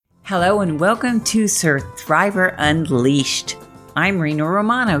Hello and welcome to Survivor Unleashed. I'm Rena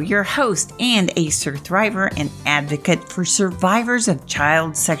Romano, your host and a survivor and advocate for survivors of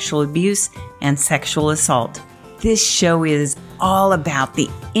child sexual abuse and sexual assault. This show is all about the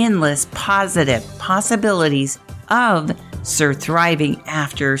endless positive possibilities of thriving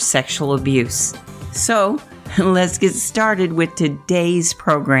after sexual abuse. So let's get started with today's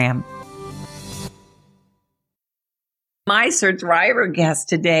program. My survivor guest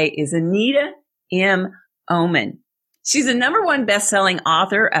today is Anita M. Oommen. She's a #1 best-selling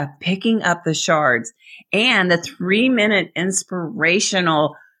author of Picking Up the Shards and the 3-minute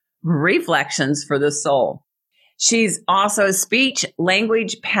inspirational reflections for the soul. She's also a speech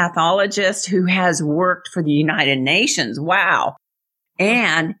language pathologist who has worked for the United Nations. Wow.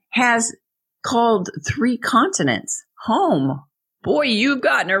 And has called 3 continents home. Boy, you've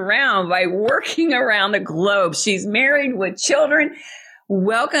gotten around by working around the globe. She's married with children.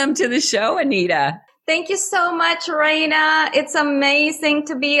 Welcome to the show, Anita. Thank you so much, Rena. It's amazing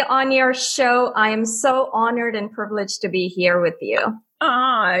to be on your show. I am so honored and privileged to be here with you.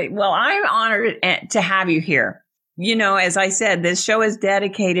 Well, I'm honored to have you here. You know, as I said, this show is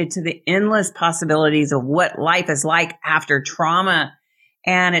dedicated to the endless possibilities of what life is like after trauma.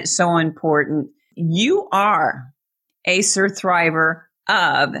 And it's so important. You are a survivor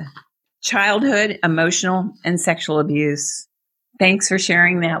of childhood, emotional, and sexual abuse. Thanks for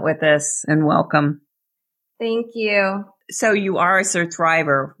sharing that with us and welcome. Thank you. So you are a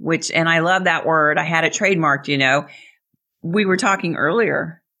survivor, and I love that word. I had it trademarked, you know. We were talking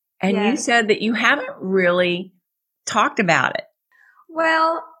earlier and You said that you haven't really talked about it.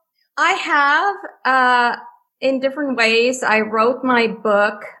 Well, I have in different ways. I wrote my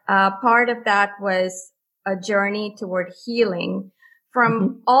book. Part of that was a journey toward healing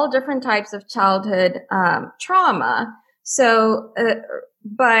from all different types of childhood trauma. So,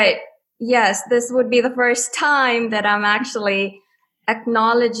 but yes, this would be the first time that I'm actually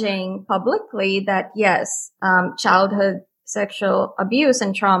acknowledging publicly that yes, childhood sexual abuse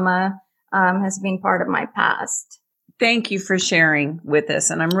and trauma has been part of my past. Thank you for sharing with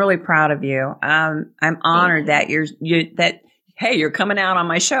us, and I'm really proud of you. I'm honored that you're coming out on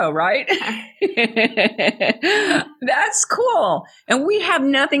my show, right? That's cool. And we have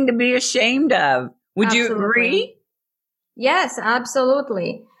nothing to be ashamed of. Would you agree? Yes,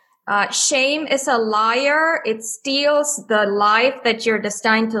 absolutely. Shame is a liar. It steals the life that you're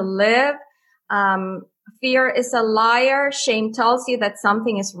destined to live. Fear is a liar. Shame tells you that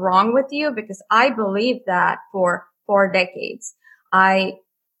something is wrong with you, because I believed that for 4 decades. I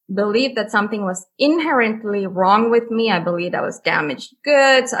believed that something was inherently wrong with me. I believed I was damaged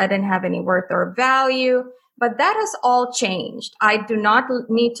goods. I didn't have any worth or value, but that has all changed. I do not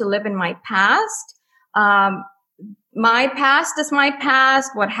need to live in my past. My past is my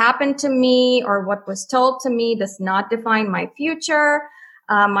past. What happened to me or what was told to me does not define my future.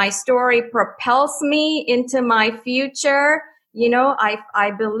 My story propels me into my future. You know,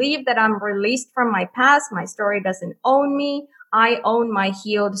 I believe that I'm released from my past. My story doesn't own me. I own my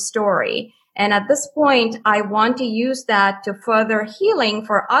healed story. And at this point, I want to use that to further healing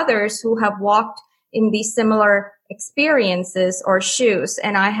for others who have walked in these similar experiences or shoes.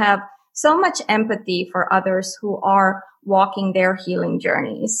 And I have so much empathy for others who are walking their healing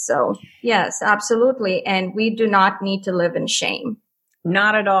journeys. So yes, absolutely. And we do not need to live in shame.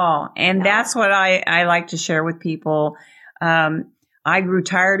 Not at all. And that's what I like to share with people. I grew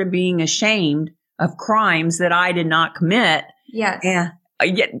tired of being ashamed of crimes that I did not commit. Yes.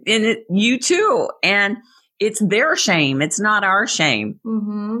 And you too. And it's their shame. It's not our shame.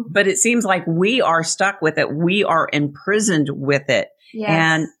 Mm-hmm. But it seems like we are stuck with it. We are imprisoned with it. Yes.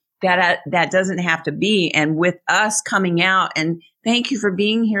 And that doesn't have to be. And with us coming out, and thank you for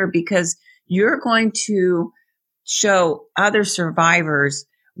being here, because you're going to show other survivors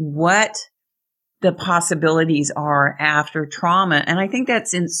what the possibilities are after trauma. And I think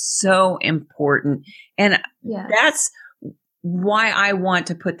that's so important. And that's why I want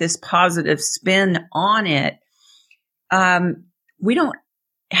to put this positive spin on it. We don't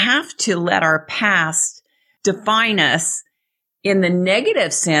have to let our past define us in the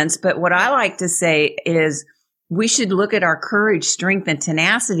negative sense. But what I like to say is we should look at our courage, strength, and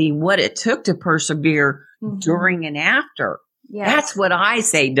tenacity, what it took to persevere during and after. Yes. That's what I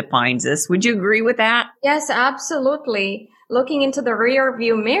say defines us. Would you agree with that? Yes, absolutely. Looking into the rear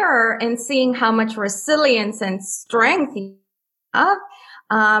view mirror and seeing how much resilience and strength you have,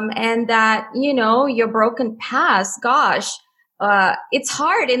 and that, you know, your broken past, gosh, it's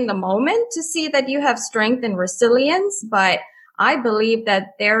hard in the moment to see that you have strength and resilience, but I believe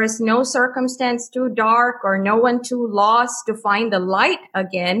that there is no circumstance too dark or no one too lost to find the light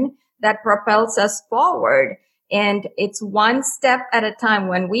again that propels us forward. And it's one step at a time.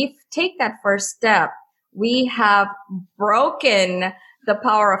 When we take that first step, we have broken the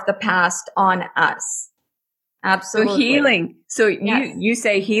power of the past on us. Absolutely. So healing. So Yes. you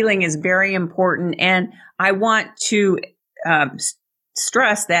say healing is very important. And I want to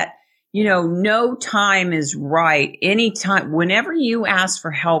stress that, no time is right. Any time, whenever you ask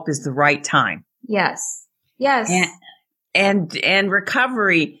for help is the right time. Yes. Yes. And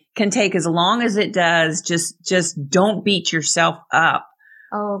recovery can take as long as it does. Just don't beat yourself up.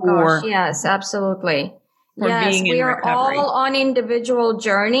 Oh gosh, yes, absolutely. Yes, we are all on individual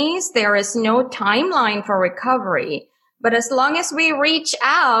journeys. There is no timeline for recovery. But as long as we reach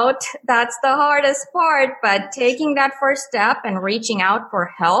out, that's the hardest part. But taking that first step and reaching out for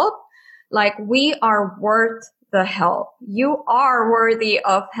help, like we are worth the help. You are worthy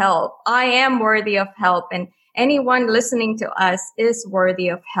of help. I am worthy of help. And anyone listening to us is worthy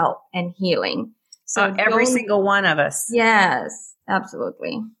of help and healing. So every single one of us. Yes,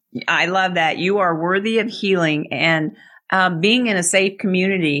 absolutely. I love that. You are worthy of healing and being in a safe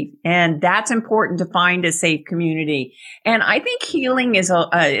community. And that's important, to find a safe community. And I think healing is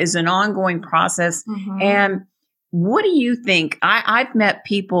an ongoing process. Mm-hmm. And what do you think? I've met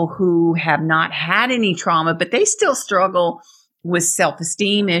people who have not had any trauma, but they still struggle with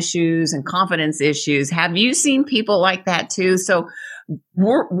self-esteem issues and confidence issues. Have you seen people like that too? So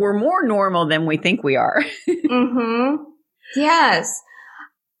we're more normal than we think we are. Mm-hmm. Yes.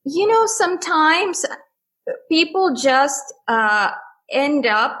 Sometimes people just end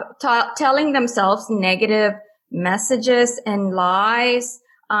up telling themselves negative messages and lies.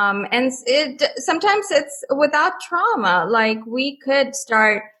 And sometimes it's without trauma. Like we could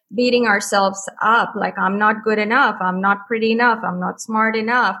start beating ourselves up. Like, I'm not good enough. I'm not pretty enough. I'm not smart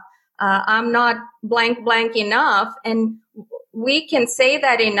enough. I'm not blank enough. And we can say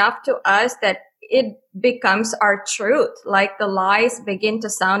that enough to us that it becomes our truth. Like the lies begin to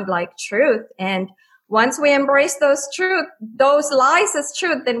sound like truth. And once we embrace those lies as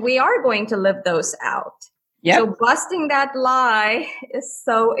truth, then we are going to live those out. Yep. So busting that lie is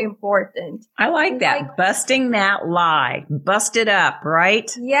so important. I like that. Busting that lie. Bust it up,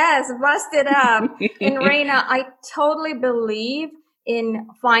 right? Yes, bust it up. And Rena, I totally believe in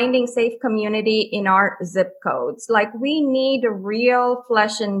finding safe community in our zip codes. Like we need real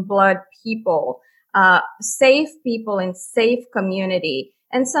flesh and blood people, safe people in safe community.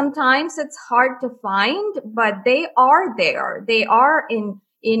 And sometimes it's hard to find, but they are there. They are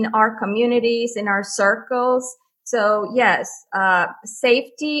in our communities, in our circles. So yes,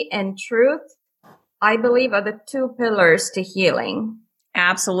 safety and truth, I believe, are the two pillars to healing.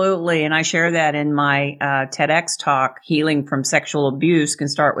 Absolutely. And I share that in my TEDx talk, Healing from Sexual Abuse Can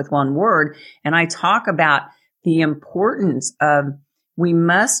Start with One Word. And I talk about the importance of we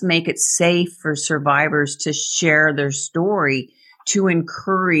must make it safe for survivors to share their story, to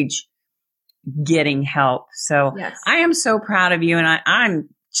encourage getting help. So yes. I am so proud of you. And I'm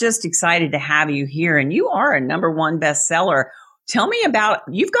just excited to have you here. And you are a #1 bestseller. Tell me about,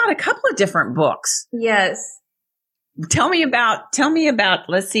 you've got a couple of different books. Yes. Tell me about,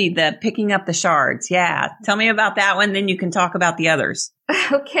 let's see, the Picking Up the Shards. Yeah. Tell me about that one. Then you can talk about the others.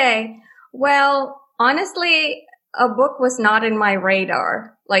 Okay. Well, honestly, a book was not in my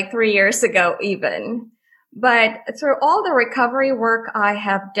radar like 3 years ago even. But through all the recovery work I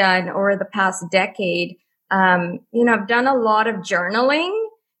have done over the past decade, I've done a lot of journaling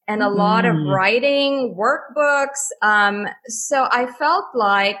and a lot of writing workbooks. So I felt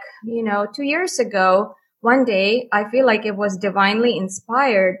like, 2 years ago, one day, I feel like it was divinely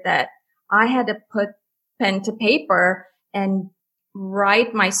inspired that I had to put pen to paper and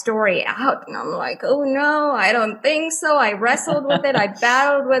write my story out. And I'm like, oh no, I don't think so. I wrestled with it. I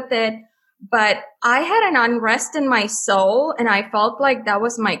battled with it. But I had an unrest in my soul and I felt like that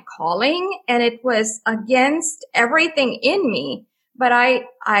was my calling and it was against everything in me. But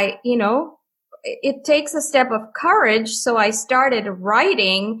it takes a step of courage. So I started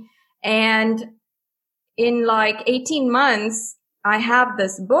writing, and in like 18 months, I have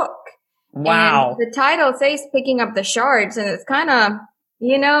this book. Wow. And the title says Picking Up the Shards. And it's kind of,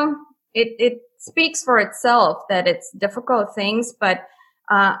 it speaks for itself that it's difficult things, but,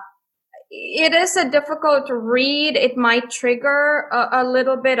 it is a difficult read. It might trigger a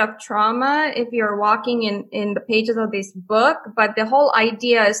little bit of trauma if you're walking in the pages of this book. But the whole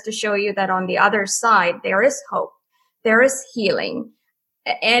idea is to show you that on the other side, there is hope. There is healing.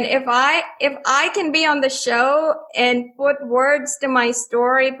 And if I can be on the show and put words to my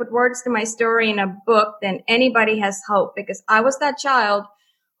story in a book, then anybody has hope, because I was that child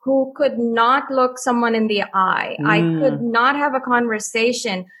who could not look someone in the eye. I could not have a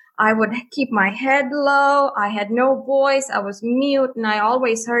conversation. I would keep my head low. I had no voice. I was mute, and I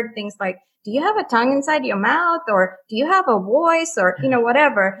always heard things like, do you have a tongue inside your mouth? Or do you have a voice? Or,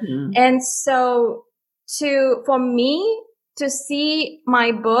 whatever. And so for me to see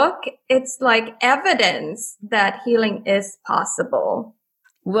my book, it's like evidence that healing is possible.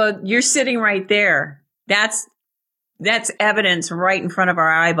 Well, you're sitting right there. That's evidence right in front of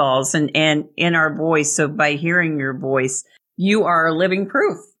our eyeballs and in our voice. So by hearing your voice, you are living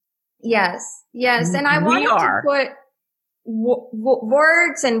proof. Yes. And I wanted to put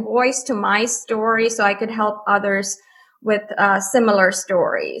words and voice to my story so I could help others with similar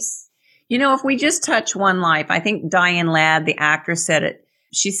stories. If we just touch one life, I think Diane Ladd, the actress, said it.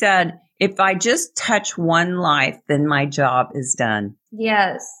 She said, if I just touch one life, then my job is done.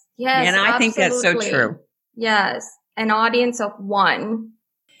 Yes. And I think that's so true. Yes. An audience of one.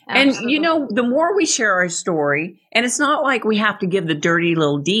 Absolutely. And, the more we share our story, and it's not like we have to give the dirty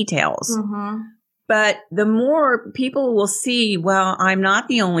little details, but the more people will see, well, I'm not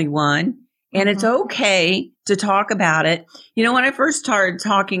the only one. And it's okay to talk about it. When I first started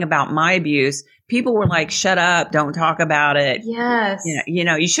talking about my abuse, people were like, shut up, don't talk about it. Yes.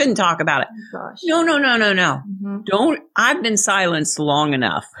 You shouldn't talk about it. Oh, gosh. No. Don't. I've been silenced long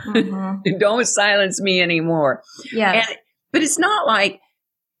enough. Don't silence me anymore. Yeah. But it's not like,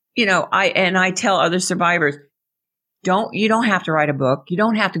 I tell other survivors, you don't have to write a book. You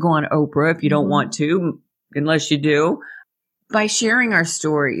don't have to go on Oprah if you don't want to, unless you do. By sharing our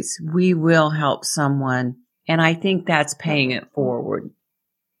stories, we will help someone. And I think that's paying it forward.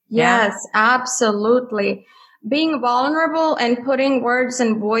 Yes, absolutely. Being vulnerable and putting words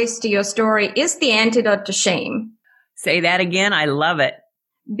and voice to your story is the antidote to shame. Say that again. I love it.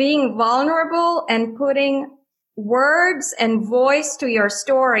 Being vulnerable and putting words and voice to your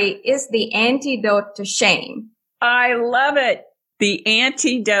story is the antidote to shame. I love it. The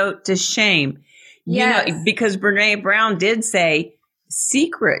antidote to shame. Yes. Because Brene Brown did say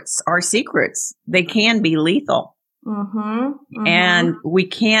secrets are secrets. They can be lethal. And we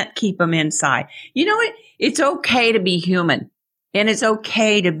can't keep them inside. It's okay to be human, and it's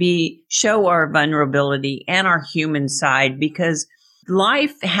okay to show our vulnerability and our human side, because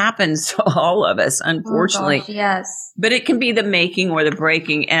life happens to all of us, unfortunately. Oh gosh, yes. But it can be the making or the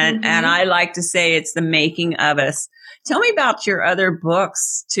breaking. And I like to say it's the making of us. Tell me about your other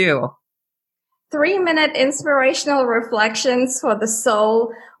books too. 3-minute inspirational reflections for the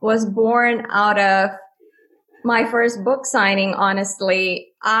soul was born out of my first book signing. Honestly,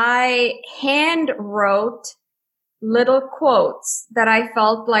 I hand wrote little quotes that I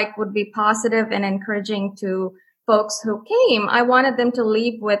felt like would be positive and encouraging to folks who came. I wanted them to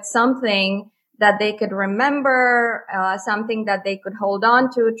leave with something that they could remember, something that they could hold on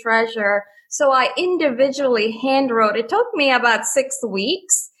to, treasure. So I individually hand wrote. It took me about 6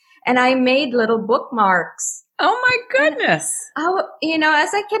 weeks. And I made little bookmarks. Oh my goodness. As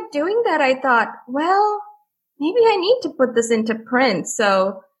I kept doing that, I thought, well, maybe I need to put this into print.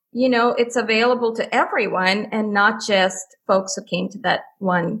 So, it's available to everyone and not just folks who came to that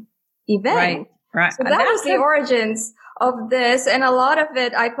one event. Right. So that was the origins of this. And a lot of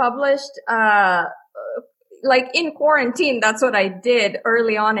it I published, in quarantine. That's what I did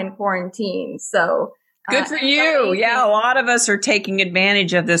early on in quarantine. So, good for you. Yeah, a lot of us are taking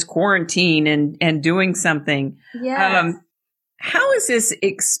advantage of this quarantine and doing something. Yes. How has this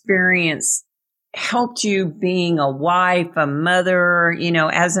experience helped you being a wife, a mother,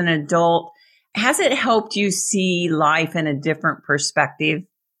 as an adult? Has it helped you see life in a different perspective?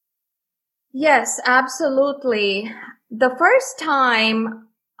 Yes, absolutely. The first time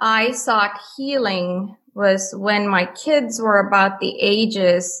I sought healing was when my kids were about the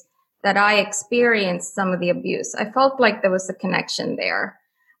ages that I experienced some of the abuse. I felt like there was a connection there.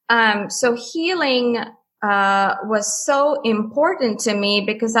 So healing was so important to me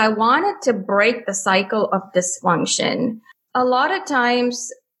because I wanted to break the cycle of dysfunction. A lot of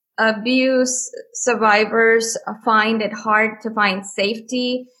times, abuse survivors find it hard to find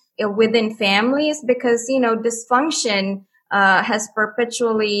safety within families because, dysfunction has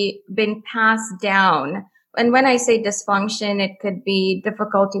perpetually been passed down. And when I say dysfunction, it could be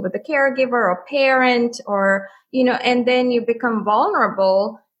difficulty with a caregiver or parent or, and then you become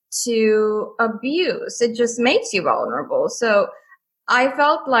vulnerable to abuse. It just makes you vulnerable. So I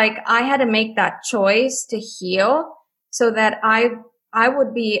felt like I had to make that choice to heal so that I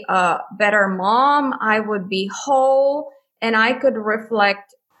would be a better mom. I would be whole and I could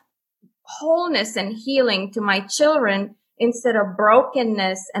reflect wholeness and healing to my children instead of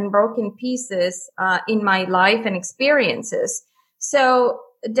brokenness and broken pieces in my life and experiences. So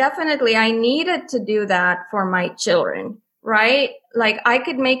definitely I needed to do that for my children, right? Like I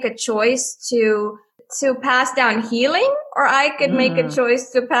could make a choice to pass down healing, or I could make a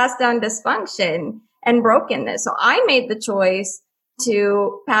choice to pass down dysfunction and brokenness. So I made the choice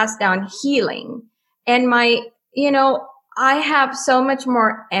to pass down healing. And I have so much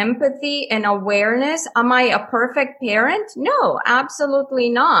more empathy and awareness. Am I a perfect parent? No, absolutely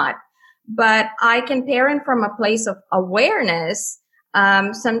not. But I can parent from a place of awareness.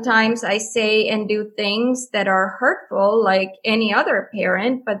 Sometimes I say and do things that are hurtful like any other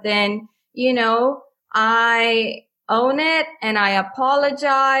parent, but then, I own it and I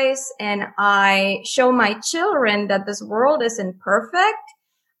apologize and I show my children that this world isn't perfect,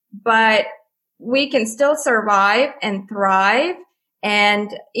 but we can still survive and thrive.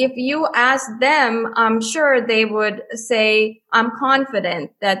 And if you ask them, I'm sure they would say, I'm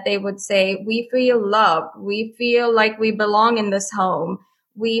confident that they would say, we feel loved. We feel like we belong in this home.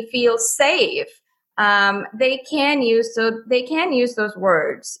 We feel safe. They can use those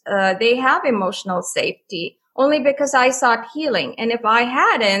words. They have emotional safety only because I sought healing. And if I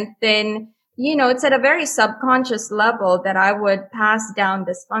hadn't, then, it's at a very subconscious level that I would pass down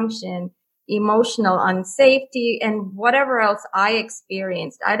dysfunction, emotional unsafety, and whatever else I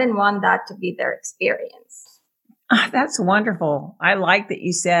experienced. I didn't want that to be their experience. That's wonderful. I like that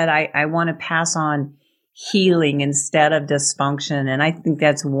you said, I want to pass on healing instead of dysfunction. And I think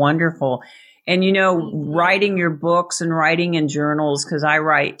that's wonderful. And, writing your books and writing in journals, because I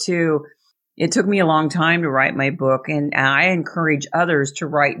write too. It took me a long time to write my book, and I encourage others to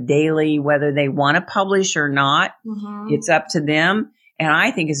write daily, whether they want to publish or not. Mm-hmm. It's up to them. And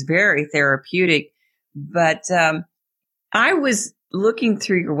I think it's very therapeutic. But I was looking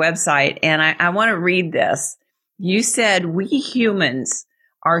through your website, and I want to read this. You said, we humans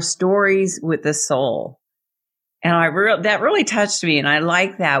are stories with a soul. And that really touched me. And I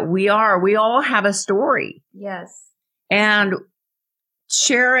like that. We all have a story. Yes. And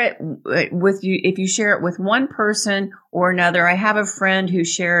share it with you. If you share it with one person or another, I have a friend who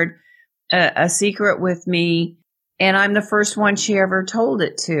shared a secret with me, and I'm the first one she ever told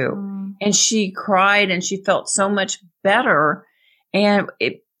it to. And she cried and she felt so much better. And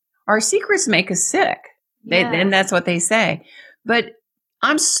our secrets make us sick. Yes. And that's what they say. But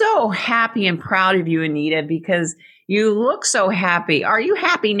I'm so happy and proud of you, Anita, because you look so happy. Are you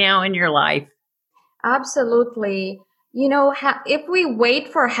happy now in your life? Absolutely. If we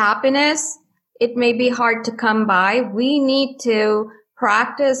wait for happiness, it may be hard to come by. We need to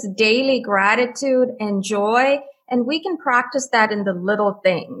practice daily gratitude and joy, and we can practice that in the little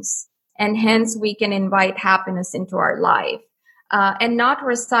things. And hence we can invite happiness into our life. And not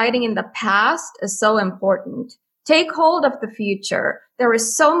residing in the past is so important. Take hold of the future. There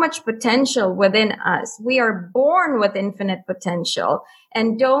is so much potential within us. We are born with infinite potential,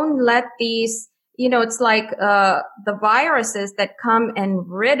 and don't let these, it's like the viruses that come and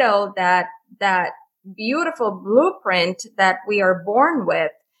riddle that beautiful blueprint that we are born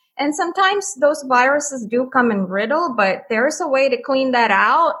with. And sometimes those viruses do come and riddle, but there's a way to clean that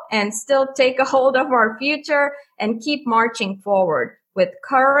out and still take a hold of our future and keep marching forward with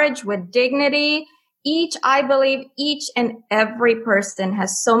courage, with dignity. I believe each and every person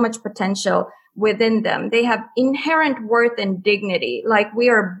has so much potential within them. They have inherent worth and dignity. Like we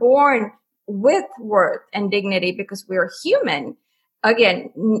are born with worth and dignity because we are human.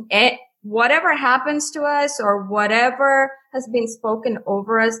 Again, whatever happens to us or whatever has been spoken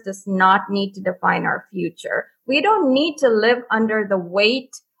over us does not need to define our future. We don't need to live under the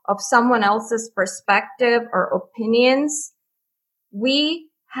weight of someone else's perspective or opinions. We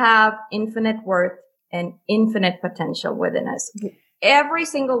have infinite worth and infinite potential within us. Every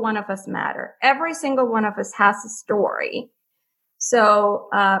single one of us matter. Every single one of us has a story. So,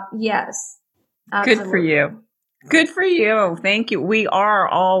 yes. Absolutely. Good for you. Good for you. Thank you. We are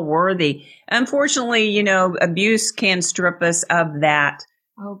all worthy. Unfortunately, abuse can strip us of that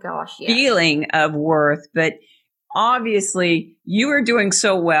feeling of worth. But obviously, you are doing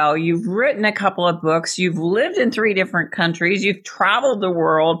so well. You've written a couple of books. You've lived in 3 different countries. You've traveled the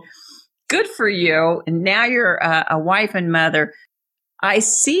world. Good for you. And now you're a wife and mother. I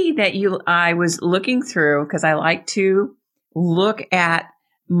see that I was looking through, because I like to look at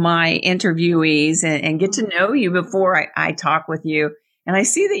my interviewees and get to know you before I talk with you. And I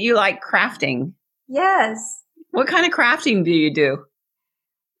see that you like crafting. Yes. What kind of crafting do you do?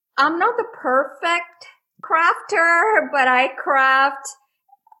 I'm not the perfect crafter, but I craft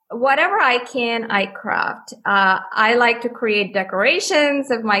whatever I can, I craft. I like to create decorations.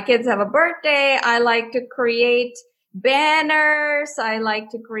 If my kids have a birthday, I like to create banners. I like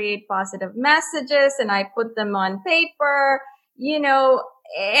to create positive messages and I put them on paper. You know,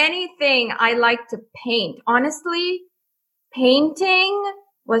 anything. I like to paint. Honestly, painting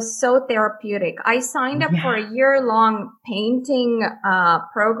was so therapeutic. I signed up for a year-long painting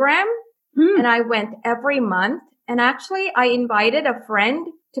program and I went every month. And actually, I invited a friend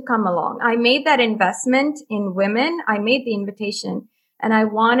to come along. I made that investment in women. I made the invitation and I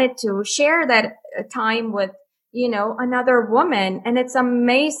wanted to share that time with, you know, another woman. And it's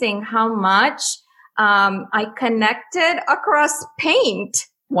amazing how much I connected across paint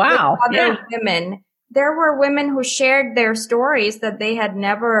with other women. There were women who shared their stories that they had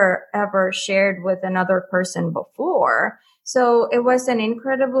never ever shared with another person before. So it was an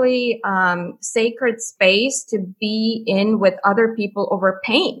incredibly sacred space to be in with other people over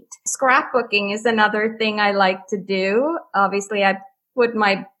paint. Scrapbooking is another thing I like to do. Obviously, I put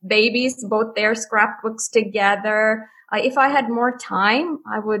my babies, both their scrapbooks together. If I had more time,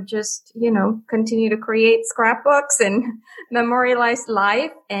 I would just, you know, continue to create scrapbooks and memorialize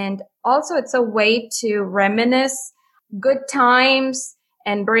life. And also it's a way to reminisce good times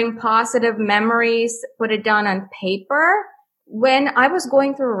and bring positive memories, put it down on paper. When I was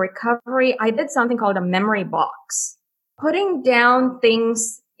going through recovery, I did something called a memory box, putting down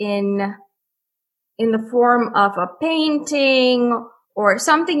things in the form of a painting or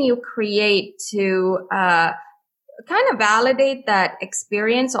something you create to, kind of validate that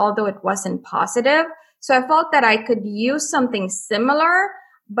experience, although it wasn't positive. So I felt that I could use something similar,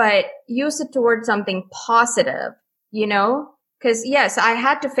 but use it towards something positive, you know? Because yes, I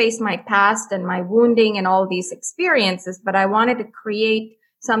had to face my past and my wounding and all these experiences, but I wanted to create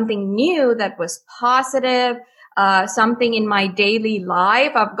something new that was positive, something in my daily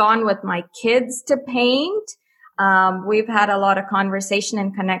life. I've gone with my kids to paint. We've had a lot of conversation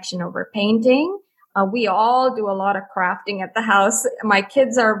and connection over painting. We all do a lot of crafting at the house. My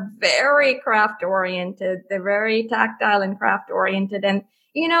kids are very craft oriented. They're very tactile and craft oriented. And,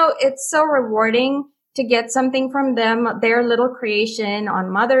 you know, it's so rewarding to get something from them, their little creation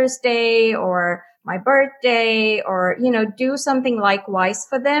on Mother's Day or my birthday, or, you know, do something likewise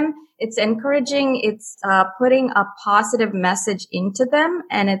for them. It's encouraging. It's putting a positive message into them,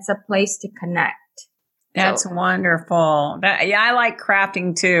 and it's a place to connect. That's wonderful. I like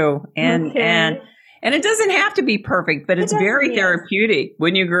crafting too. And it doesn't have to be perfect, but it's very therapeutic.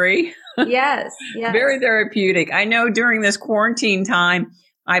 Wouldn't you agree? Yes. Very therapeutic. I know during this quarantine time,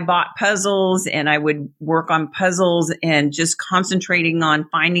 I bought puzzles and I would work on puzzles, and just concentrating on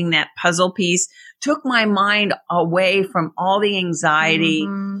finding that puzzle piece took my mind away from all the anxiety.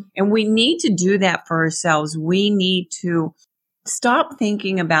 Mm-hmm. And we need to do that for ourselves. We need to stop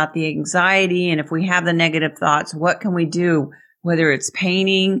thinking about the anxiety. And if we have the negative thoughts, what can we do? Whether it's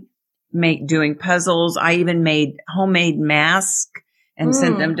painting, doing puzzles. I even made homemade masks and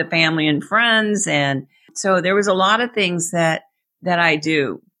sent them to family and friends. And so there was a lot of things that I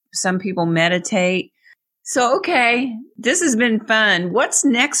do. Some people meditate. So, okay, this has been fun. What's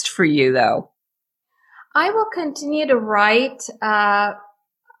next for you though? I will continue to write. My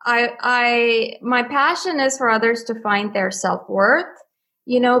passion is for others to find their self-worth,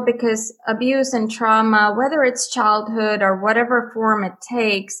 you know, because abuse and trauma, whether it's childhood or whatever form it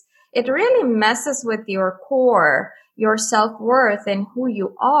takes, it really messes with your core, your self-worth and who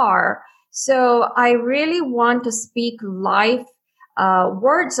you are. So I really want to speak life,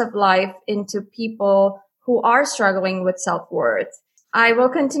 words of life into people who are struggling with self-worth. I will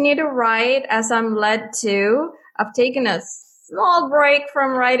continue to write as I'm led to. I've taken a small break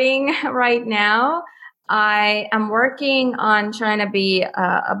from writing right now. I am working on trying to be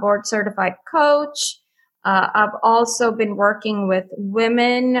a board certified coach. I've also been working with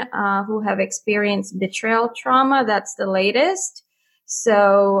women who have experienced betrayal trauma. That's the latest.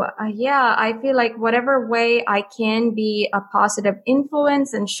 So I feel like whatever way I can be a positive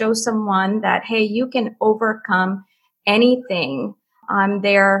influence and show someone that, hey, you can overcome anything. I'm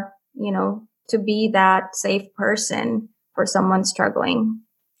there, you know, to be that safe person for someone struggling.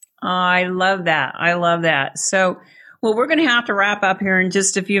 I love that. I love that. So, well, we're going to have to wrap up here in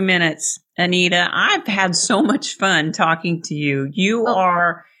just a few minutes. Anita, I've had so much fun talking to you. You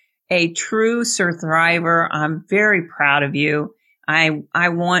are a true survivor. I'm very proud of you. I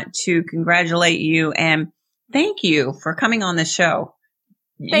want to congratulate you and thank you for coming on the show.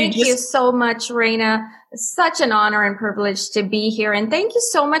 Thank you so much, Rena. Such an honor and privilege to be here. And thank you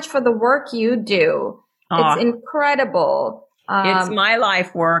so much for the work you do. It's incredible. It's my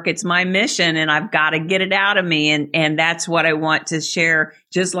life work. It's my mission, and I've got to get it out of me. And that's what I want to share.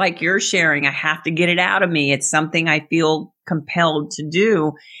 Just like you're sharing, I have to get it out of me. It's something I feel compelled to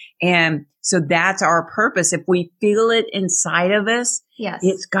do. And so that's our purpose. If we feel it inside of us, yes,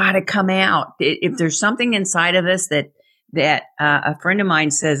 it's got to come out. If there's something inside of us that a friend of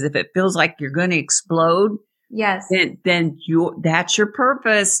mine says, if it feels like you're going to explode, yes, then that's your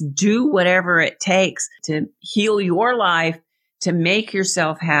purpose. Do whatever it takes to heal your life, to make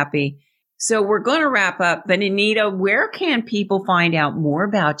yourself happy. So we're going to wrap up. But Anita, where can people find out more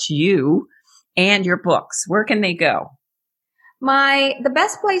about you and your books? Where can they go? The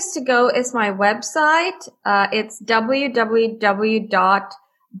best place to go is my website. It's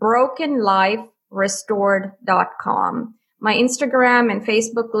www.brokenliferestored.com. My Instagram and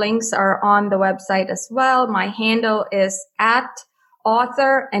Facebook links are on the website as well. My handle is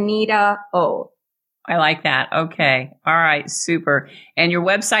 @author Anita O. I like that. Okay. All right. Super. And your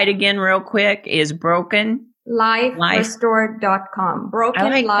website again, real quick, is brokenliferestored.com.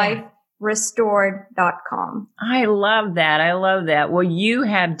 brokenliferestored.com. I love that. I love that. Well, you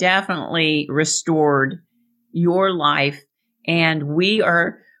have definitely restored your life, and we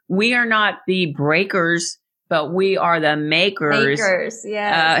are not the breakers, but we are the makers. Makers,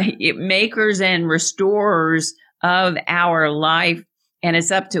 yes. Makers and restorers of our life. And it's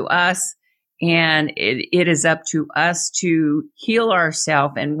up to us. And it is up to us to heal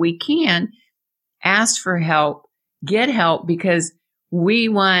ourselves. And we can ask for help, get help, because we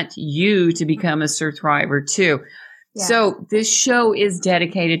want you to become a survivor too. Yes. So this show is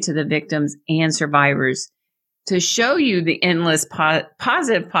dedicated to the victims and survivors to show you the endless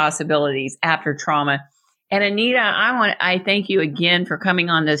positive possibilities after trauma. And Anita, I thank you again for coming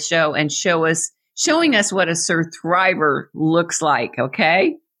on this show and showing us what a survivor looks like.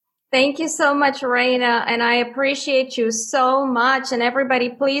 Okay. Thank you so much, Rena, and I appreciate you so much. And everybody,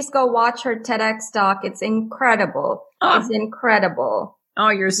 please go watch her TEDx talk. It's incredible. Oh. It's incredible.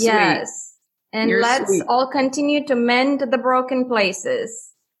 Oh, you're sweet. Yes. And let's all continue to mend the broken places.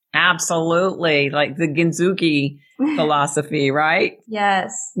 Absolutely. Like the Ginzuki philosophy, right?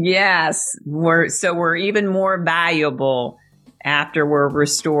 Yes. Yes. We're even more valuable after we're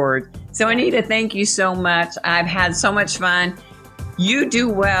restored. So Anita, thank you so much. I've had so much fun. You do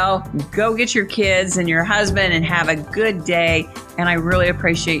well. Go get your kids and your husband and have a good day. And I really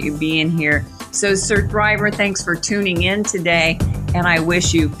appreciate you being here. So, Survivor, thanks for tuning in today. And I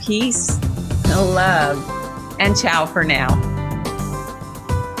wish you peace, love, and ciao for now.